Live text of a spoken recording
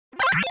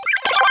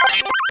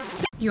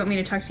You want me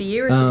to talk to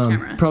you or to the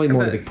camera? Probably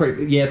more to the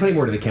probably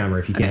more to the camera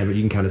if you can, but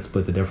you can kind of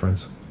split the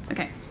difference.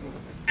 Okay.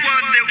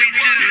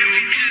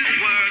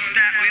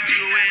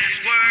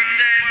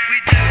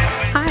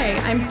 Hi,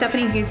 I'm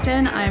Stephanie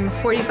Houston. I'm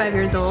 45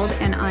 years old,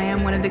 and I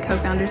am one of the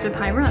co-founders of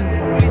High Run.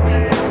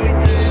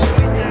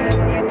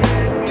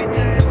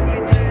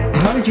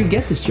 How did you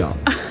get this job?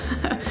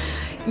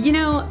 You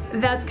know,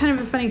 that's kind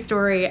of a funny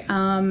story.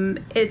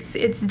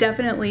 It's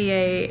definitely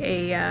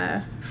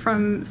a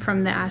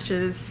from the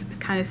ashes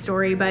kind of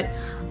story, but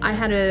I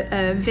had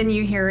a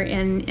venue here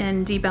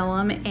in Deep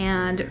Ellum,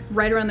 and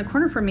right around the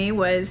corner from me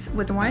was a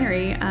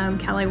winery,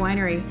 Calais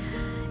Winery.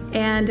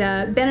 And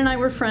Ben and I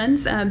were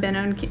friends. Ben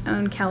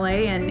owned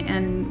Calais,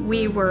 and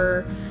we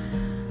were,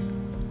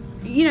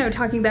 you know,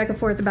 talking back and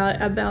forth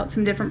about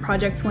some different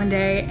projects one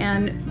day,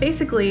 and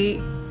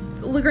basically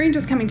LaGrange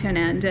was coming to an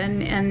end,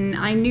 and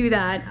I knew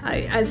that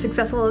as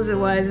successful as it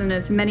was and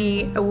as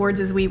many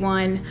awards as we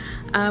won,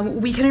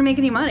 we couldn't make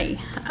any money.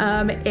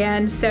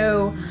 And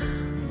so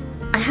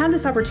I had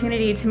this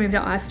opportunity to move to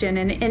Austin,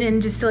 and in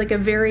just like a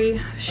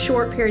very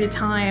short period of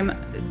time,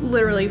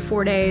 literally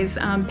 4 days,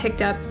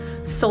 picked up,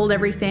 sold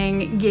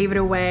everything, gave it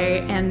away,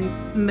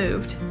 and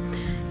moved.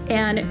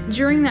 And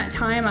during that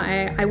time,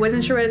 I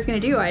wasn't sure what I was going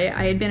to do. I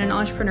had been an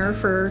entrepreneur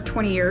for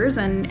 20 years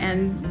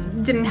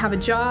and didn't have a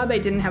job. I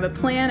didn't have a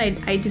plan.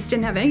 I just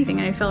didn't have anything,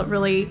 and I felt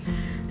really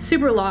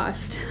super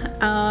lost.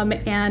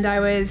 And I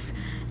was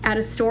at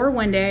a store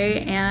one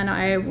day, and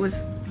I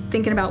was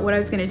thinking about what I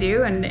was going to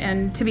do,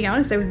 and to be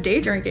honest, I was day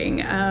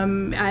drinking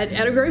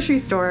at a grocery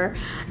store,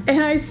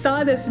 and I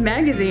saw this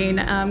magazine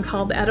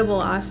called Edible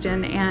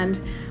Austin, and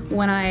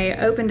when I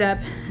opened up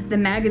the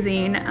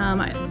magazine,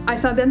 I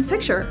saw Ben's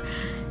picture.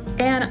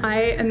 And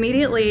I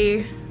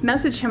immediately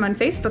messaged him on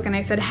Facebook, and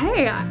I said,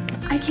 hey,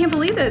 I can't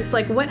believe this,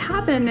 like what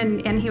happened?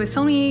 And he was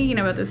telling me, you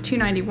know, about this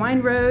 290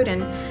 Wine Road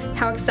and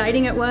how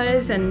exciting it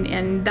was,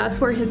 and that's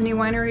where his new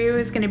winery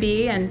was gonna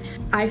be. And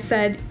I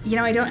said, you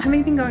know, I don't have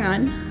anything going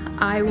on.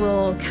 I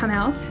will come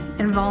out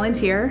and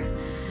volunteer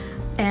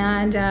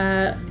and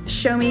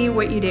show me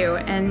what you do.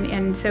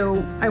 And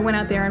so I went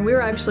out there, and we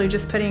were actually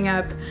just putting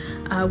up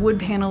wood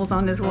panels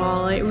on his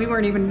wall. We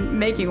weren't even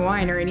making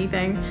wine or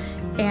anything.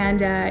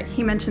 And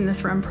he mentioned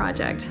this rum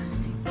project,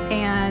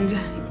 and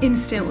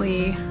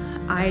instantly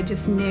I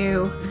just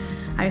knew.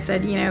 I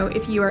said, you know,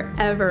 if you are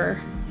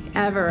ever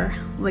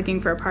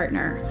looking for a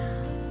partner,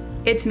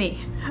 it's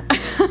me.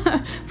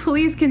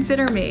 Please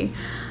consider me.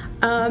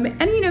 And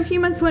you know, a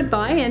few months went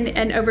by,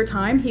 and over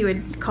time he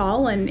would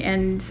call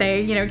and say,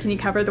 you know, can you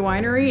cover the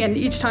winery? And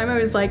each time I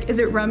was like, is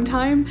it rum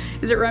time?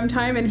 Is it rum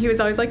time? And he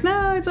was always like,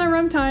 no, it's not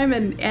rum time.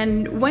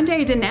 And one day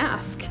I didn't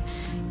ask,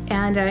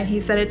 and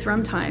he said, it's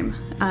rum time.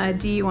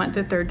 Do you want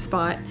the third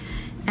spot?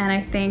 And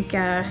I think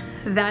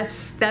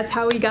that's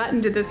how we got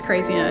into this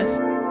craziness.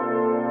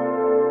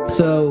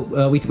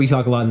 So we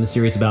talk a lot in the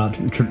series about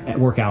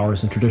work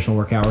hours and traditional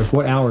work hours.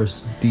 What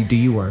hours do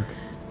you work?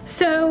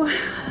 So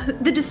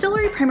the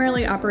distillery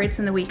primarily operates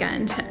in the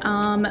weekend,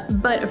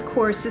 but of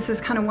course this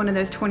is kind of one of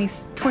those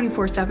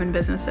 24/7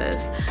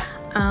 businesses.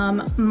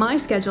 My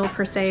schedule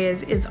per se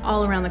is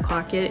all around the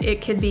clock.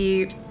 It could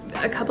be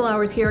a couple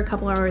hours here, a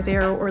couple hours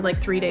there, or like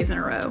 3 days in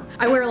a row.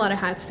 I wear a lot of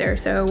hats there,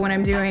 so when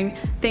I'm doing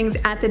things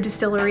at the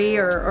distillery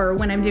or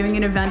when I'm doing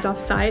an event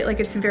off site, like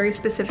it's very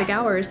specific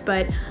hours.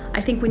 But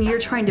I think when you're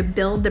trying to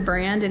build the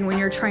brand, and when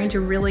you're trying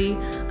to really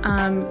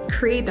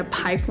create the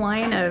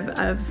pipeline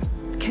of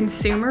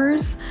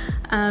consumers,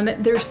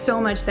 there's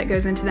so much that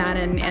goes into that,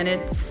 and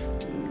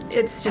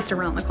it's just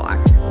around the clock.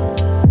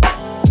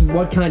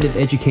 What kind of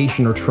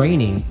education or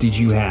training did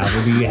you have,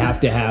 or do you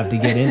have to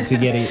get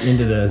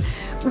into this?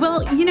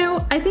 Well, you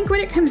know, I think what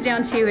it comes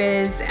down to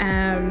is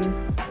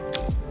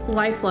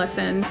life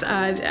lessons.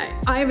 I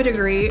have a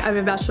degree. I have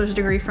a bachelor's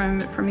degree from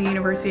the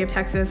University of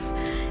Texas,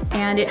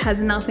 and it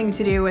has nothing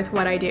to do with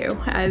what I do,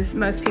 as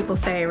most people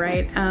say,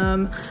 right?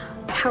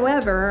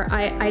 However,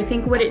 I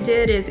think what it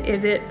did is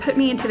it put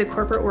me into the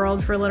corporate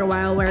world for a little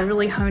while, where I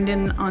really honed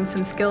in on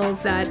some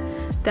skills that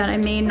I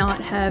may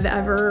not have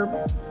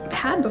ever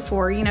had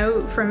before, you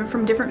know,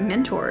 from different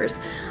mentors.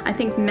 I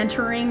think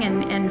mentoring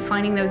and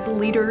finding those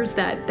leaders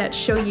that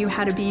show you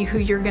how to be who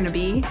you're gonna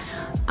be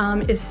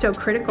is so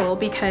critical,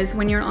 because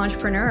when you're an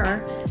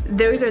entrepreneur,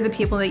 those are the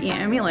people that you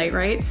emulate,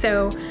 right?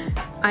 So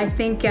I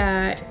think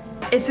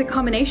it's a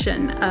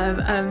combination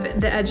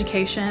of the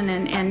education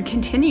and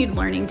continued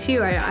learning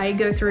too. I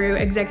go through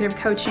executive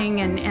coaching,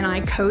 and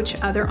I coach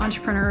other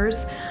entrepreneurs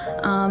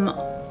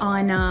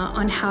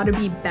on how to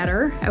be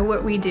better at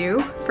what we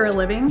do for a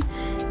living.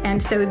 And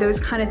so those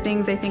kind of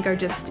things I think are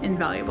just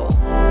invaluable.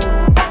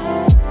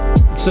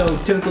 So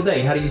typical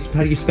day, how do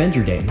you spend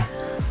your day?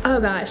 Oh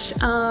gosh,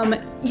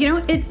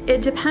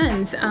 it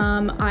depends.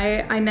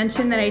 I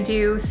mentioned that I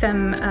do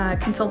some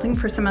consulting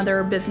for some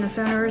other business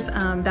owners.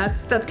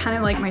 That's kind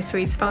of like my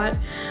sweet spot.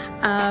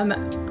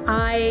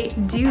 I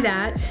do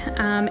that,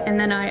 and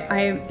then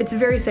it's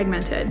very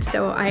segmented.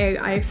 So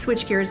I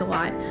switch gears a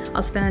lot.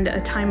 I'll spend a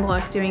time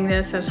block doing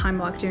this, a time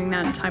block doing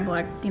that, and a time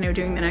block,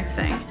 doing the next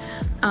thing.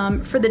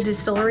 For the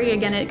distillery,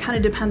 again, it kind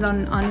of depends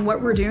on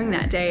what we're doing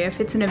that day. If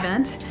it's an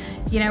event,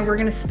 we're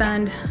going to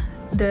spend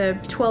the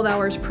 12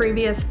 hours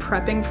previous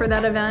prepping for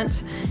that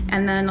event,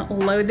 and then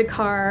load the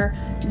car,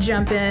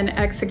 jump in,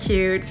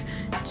 execute,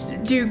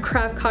 do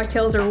craft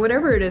cocktails or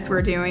whatever it is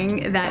we're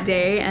doing that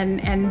day,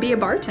 and be a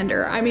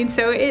bartender. I mean,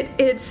 so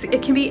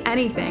it can be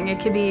anything. It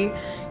could be,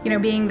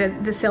 being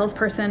the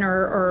salesperson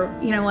or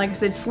like I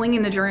said,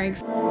 slinging the drinks.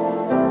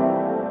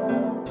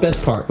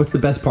 Best part. What's the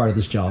best part of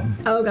this job?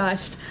 Oh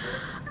gosh.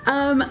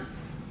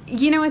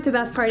 What the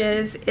best part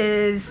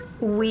is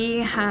we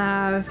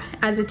have,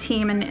 as a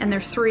team, and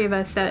there's 3 of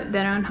us that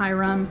own High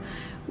Rum,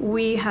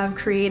 we have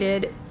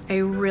created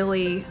a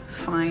really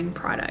fine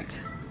product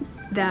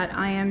that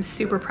I am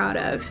super proud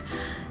of.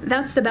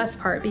 That's the best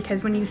part,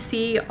 because when you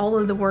see all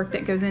of the work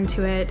that goes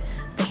into it,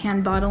 the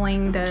hand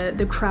bottling,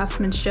 the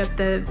craftsmanship,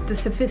 the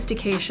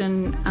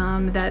sophistication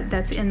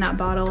that's in that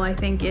bottle, I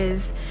think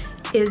is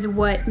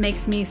what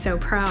makes me so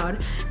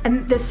proud.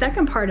 And the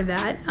second part of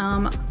that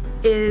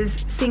is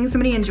seeing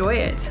somebody enjoy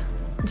it.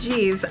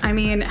 Geez, I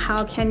mean,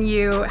 how can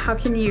you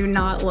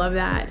not love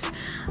that?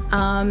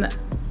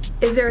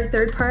 Is there a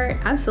third part?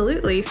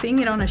 Absolutely, seeing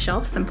it on a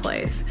shelf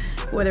someplace,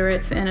 whether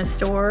it's in a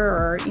store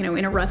or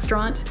in a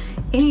restaurant.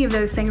 Any of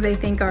those things I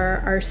think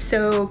are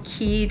so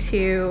key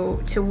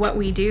to what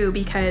we do,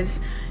 because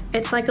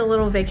it's like a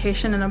little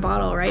vacation in a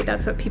bottle, right?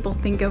 That's what people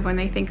think of when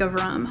they think of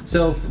rum.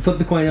 So flip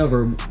the coin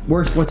over.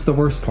 What's the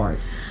worst part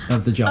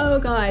of the job? Oh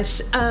gosh,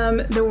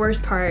 the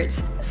worst part.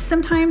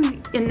 Sometimes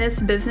in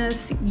this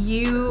business,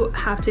 you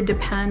have to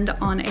depend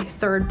on a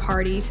third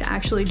party to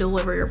actually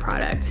deliver your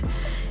product.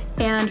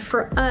 And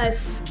for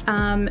us,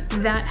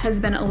 that has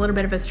been a little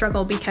bit of a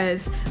struggle,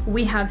 because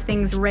we have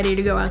things ready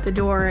to go out the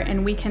door,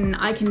 and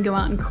I can go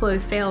out and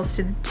close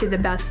sales to the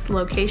best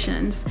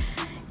locations.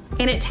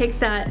 And it takes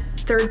that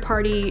third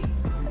party,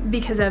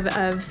 because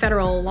of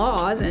federal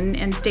laws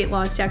and state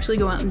laws, to actually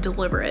go out and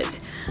deliver it.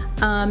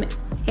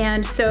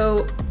 And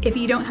so if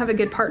you don't have a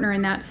good partner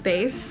in that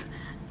space,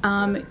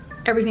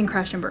 everything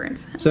crashes and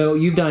burns. So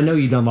I know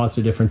you've done lots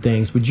of different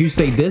things. Would you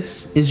say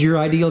this is your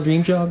ideal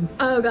dream job?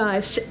 Oh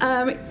gosh,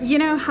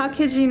 how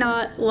could you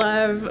not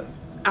love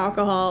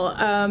alcohol?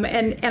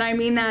 And I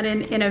mean that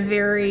in a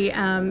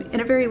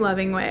very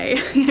loving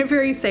way, in a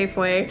very safe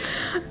way.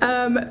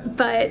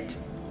 But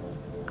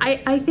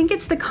I think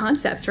it's the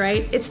concept,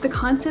 right? It's the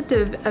concept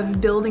of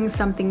building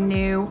something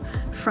new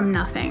from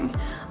nothing.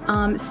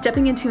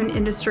 Stepping into an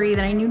industry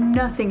that I knew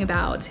nothing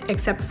about,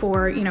 except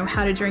for,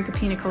 how to drink a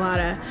pina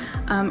colada,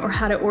 or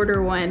how to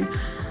order one.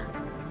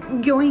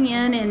 Going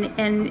in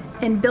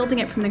and building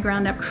it from the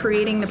ground up,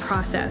 creating the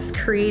process,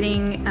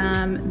 creating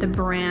the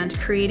brand,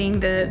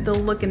 creating the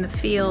look and the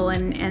feel,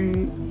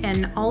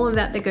 and all of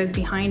that goes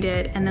behind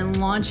it, and then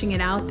launching it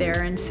out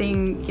there and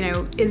seeing,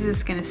 is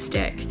this gonna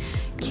stick?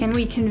 Can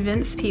we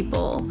convince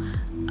people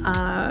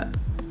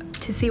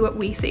to see what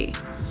we see?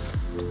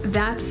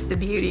 That's the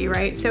beauty,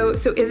 right? So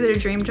is it a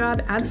dream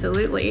job?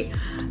 Absolutely.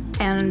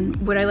 And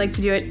would I like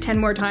to do it 10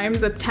 more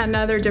times with 10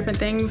 other different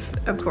things?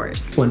 Of course.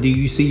 When do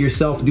you see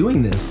yourself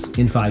doing this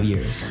in 5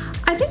 years?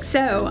 I think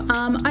so.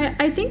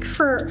 I think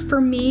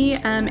for me,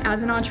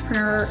 as an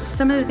entrepreneur,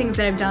 some of the things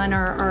that I've done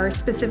are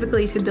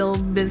specifically to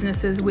build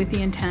businesses with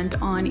the intent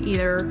on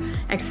either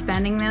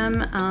expanding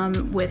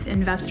them with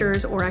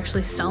investors, or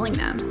actually selling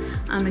them,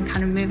 and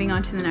kind of moving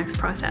on to the next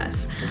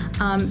process.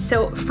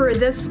 So for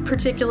this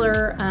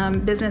particular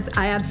business,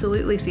 I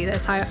absolutely see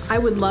this. I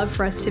would love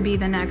for us to be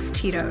the next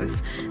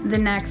Tito's, the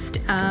next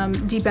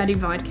Deep Eddy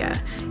vodka,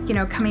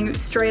 coming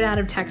straight out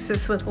of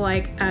Texas with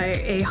like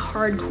a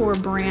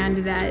hardcore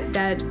brand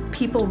that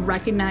people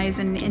recognize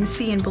and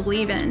see and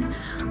believe in,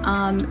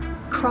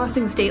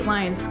 crossing state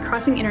lines,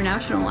 crossing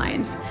international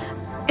lines.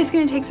 It's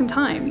going to take some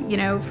time,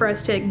 for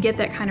us to get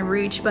that kind of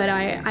reach, but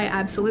I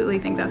absolutely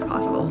think that's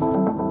possible.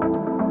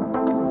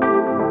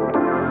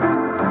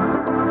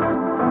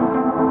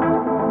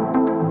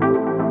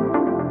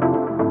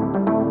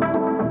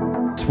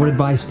 What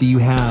advice do you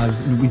have,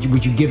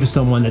 would you give to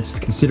someone that's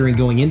considering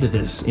going into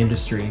this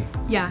industry?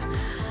 Yeah.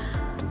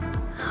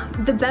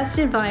 The best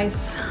advice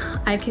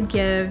I could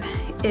give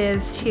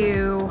is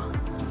to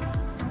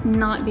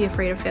not be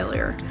afraid of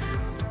failure.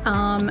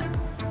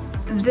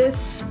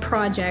 This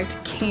project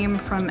came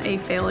from a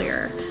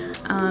failure.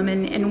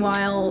 And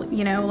while,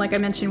 like I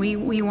mentioned,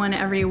 we won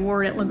every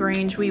award at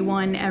LaGrange, we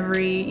won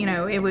every,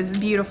 it was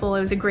beautiful,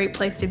 it was a great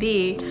place to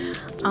be,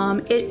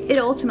 it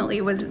ultimately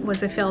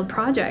was a failed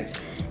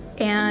project.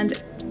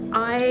 And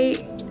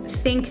I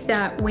think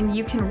that when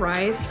you can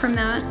rise from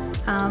that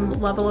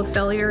level of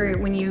failure,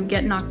 when you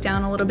get knocked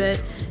down a little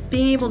bit,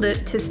 being able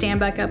to stand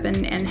back up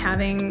and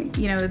having,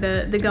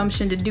 the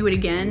gumption to do it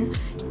again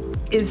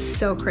is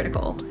so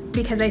critical,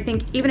 because I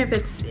think even if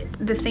it's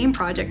the same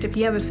project, if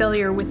you have a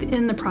failure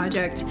within the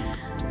project,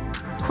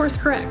 course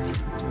correct,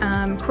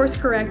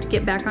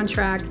 get back on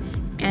track,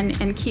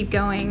 and keep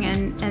going.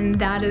 And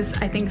that is,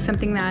 I think,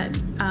 something that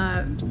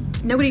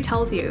nobody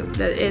tells you,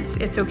 that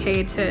it's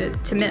okay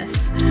to miss.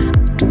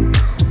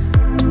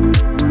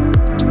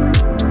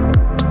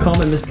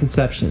 Common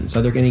misconceptions.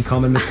 Are there any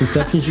common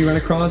misconceptions you run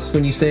across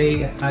when you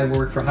say I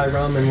work for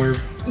Hiram and we're...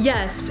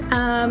 Yes,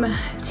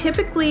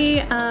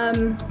 typically,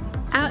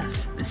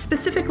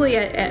 specifically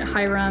at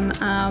Hiram,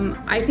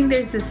 I think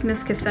there's this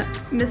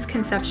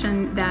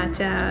misconception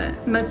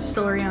that most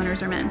distillery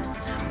owners are men.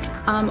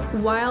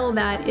 While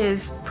that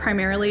is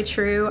primarily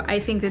true, I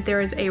think that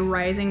there is a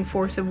rising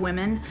force of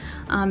women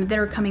that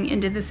are coming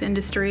into this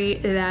industry,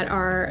 that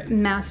are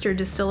master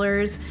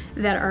distillers,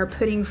 that are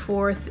putting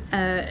forth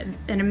an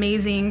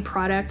amazing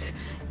product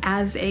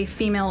as a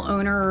female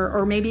owner,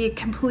 or maybe a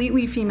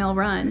completely female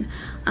run.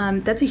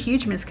 That's a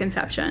huge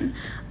misconception,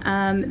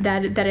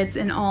 that it's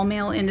an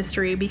all-male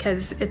industry,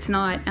 because it's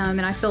not,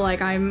 and I feel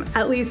like I'm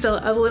at least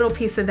a little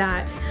piece of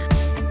that.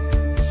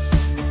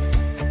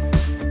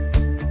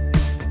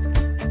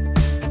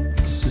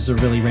 This is a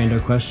really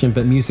rando question,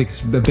 but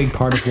music's a big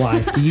part of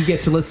life. Do you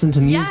get to listen to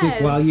music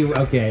Yes. while you...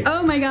 Okay.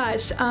 Oh my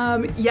gosh,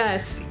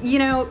 yes. You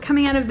know,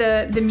 coming out of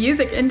the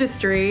music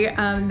industry,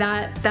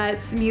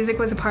 that's music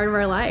was a part of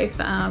our life.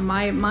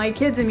 My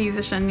kid's a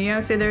musician, you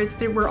know, so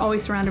we're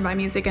always surrounded by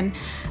music, and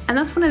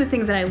that's one of the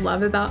things that I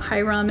love about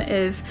Hiram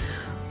is,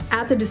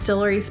 at the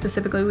distillery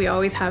specifically, we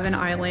always have an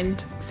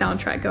island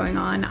soundtrack going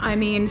on. I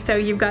mean, so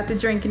you've got the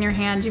drink in your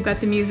hand, you've got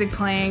the music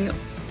playing,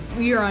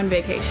 you're on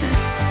vacation.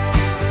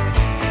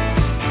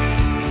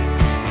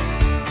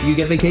 You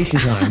get vacation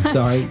time.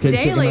 Sorry.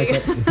 Daily.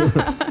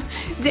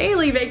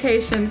 Daily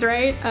vacations,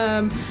 right?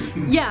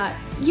 Yeah,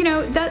 you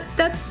know,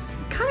 that's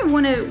kind of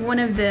one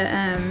of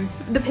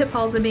the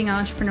pitfalls of being an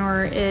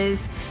entrepreneur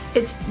is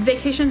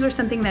vacations are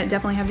something that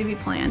definitely have to be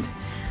planned.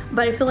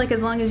 But I feel like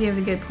as long as you have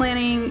a good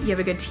planning, you have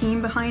a good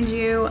team behind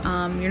you,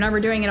 you're never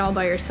doing it all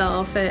by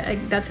yourself.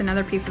 That's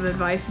another piece of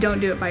advice. Don't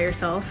do it by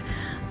yourself.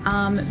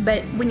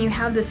 But when you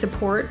have the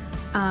support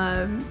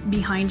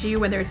behind you,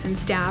 whether it's in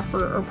staff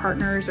or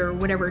partners or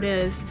whatever it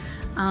is,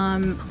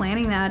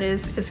 planning that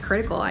is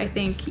critical. I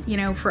think, you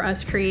know, for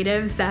us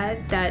creatives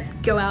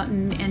that go out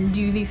and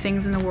do these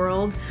things in the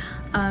world,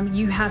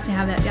 you have to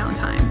have that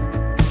downtime.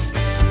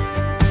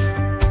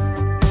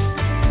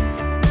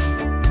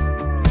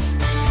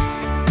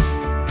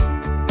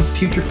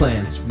 Future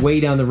plans, way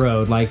down the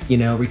road, like, you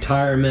know,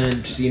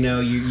 retirement, you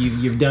know,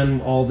 you've done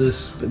all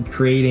this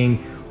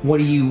creating. Where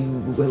do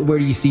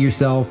you see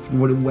yourself?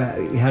 How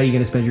are you going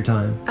to spend your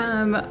time?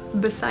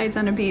 Besides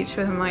on a beach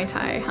with a Mai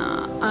Tai,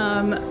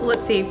 huh?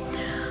 Let's see.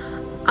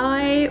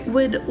 I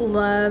would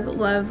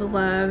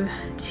love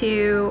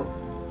to,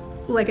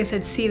 like I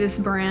said, see this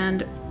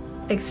brand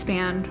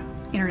expand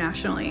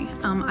internationally.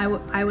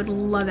 I would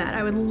love that.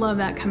 I would love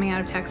that coming out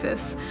of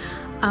Texas.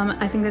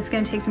 I think that's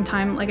going to take some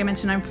time. Like I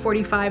mentioned, I'm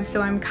 45,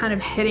 so I'm kind of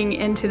heading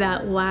into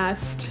that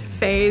last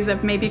phase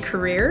of maybe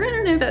career. I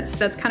don't know,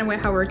 that's kind of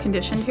how we're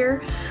conditioned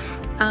here.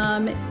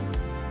 And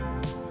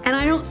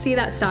I don't see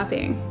that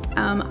stopping.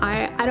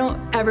 I don't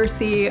ever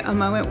see a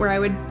moment where I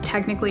would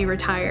technically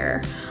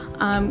retire.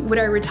 Would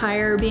I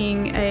retire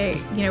being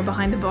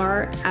behind the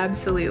bar?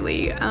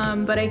 Absolutely.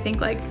 But I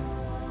think, like,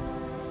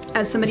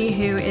 as somebody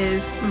who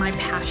is, my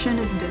passion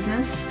is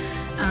business,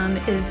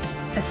 is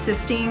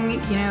assisting,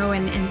 you know,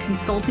 and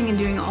consulting and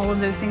doing all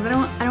of those things. I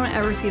don't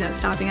ever see that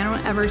stopping.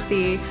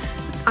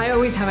 I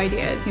always have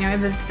ideas. You know, I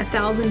have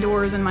 1,000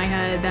 doors in my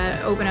head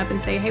that open up and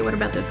say, hey, what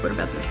about this? What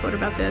about this? What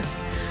about this?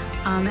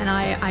 And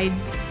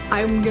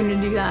I'm going to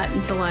do that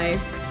until I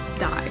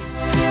die.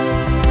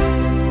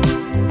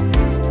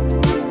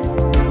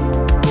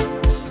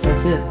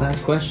 That's it.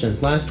 Last question.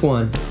 Last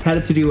one. Had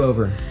it to do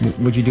over.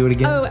 Would you do it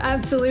again? Oh,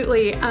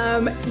 absolutely.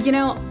 You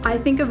know, I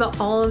think of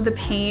all of the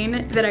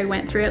pain that I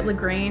went through at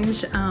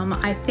LaGrange.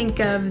 I think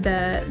of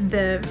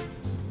the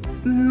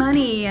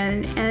money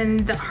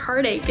and the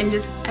heartache and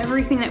just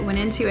everything that went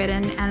into it.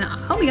 And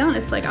I'll be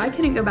honest, like, I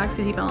couldn't go back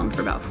to Deep Ellum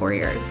for about 4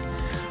 years.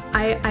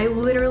 I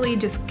literally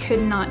just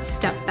could not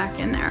step back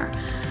in there.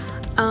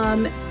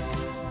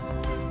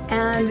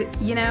 And,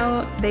 you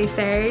know, they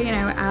say, you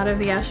know, out of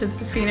the ashes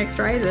the phoenix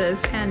rises,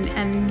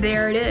 and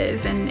there it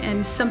is,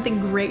 and something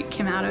great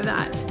came out of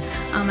that.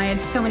 I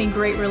had so many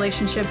great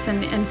relationships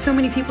and so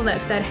many people that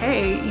said,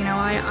 hey, you know,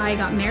 I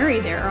got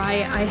married there.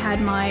 I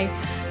had my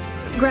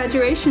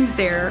graduations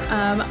there.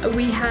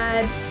 We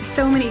had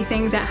so many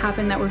things that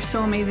happened that were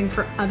so amazing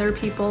for other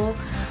people,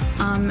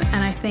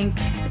 and I think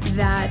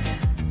that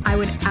I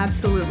would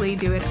absolutely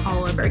do it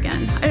all over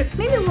again.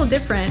 Maybe a little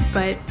different,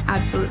 but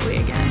absolutely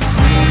again.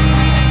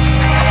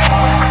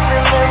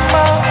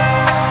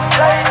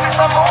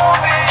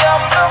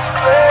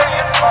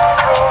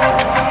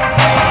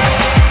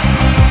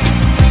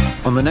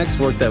 On the next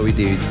work that we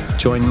do,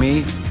 join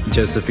me,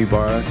 Joseph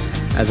Ibarra,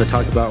 as I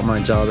talk about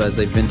my job as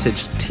a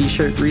vintage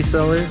t-shirt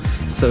reseller.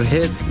 So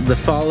hit the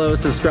follow,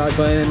 subscribe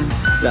button,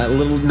 that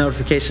little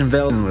notification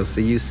bell, and we'll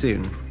see you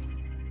soon.